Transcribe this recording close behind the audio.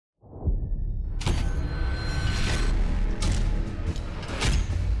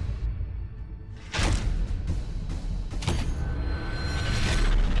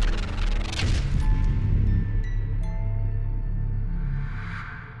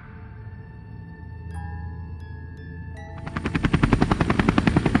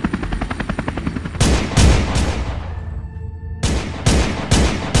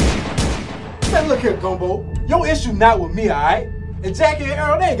Look here, Gumbo. Your issue not with me, alright? And Jackie and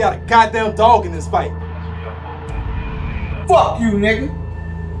Earl, they ain't got a goddamn dog in this fight. Fuck you, nigga.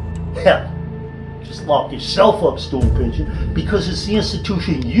 Hell, just lock yourself up, stool pigeon, because it's the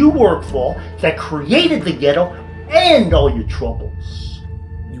institution you work for that created the ghetto and all your troubles.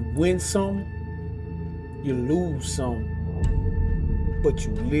 You win some, you lose some, but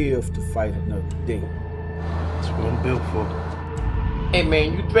you live to fight another day. That's what I'm built for. Hey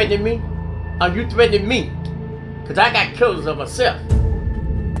man, you threatening me? You threatening me? Cause I got killers of myself.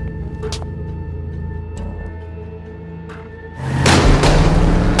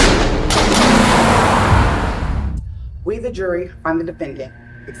 We, the jury, find the defendant,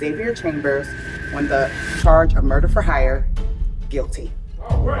 Xavier Chambers, on the charge of murder for hire, guilty.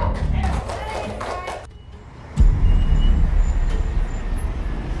 All right.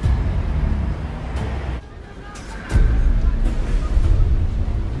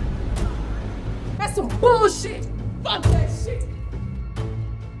 That's some bullshit. Fuck that shit.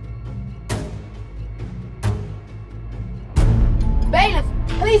 Bailiff,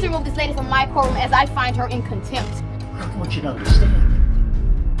 please remove this lady from my courtroom as I find her in contempt. I want you to understand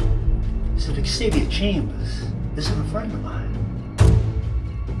is that Xavier Chambers isn't a friend of mine.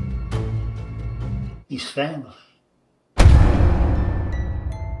 He's family.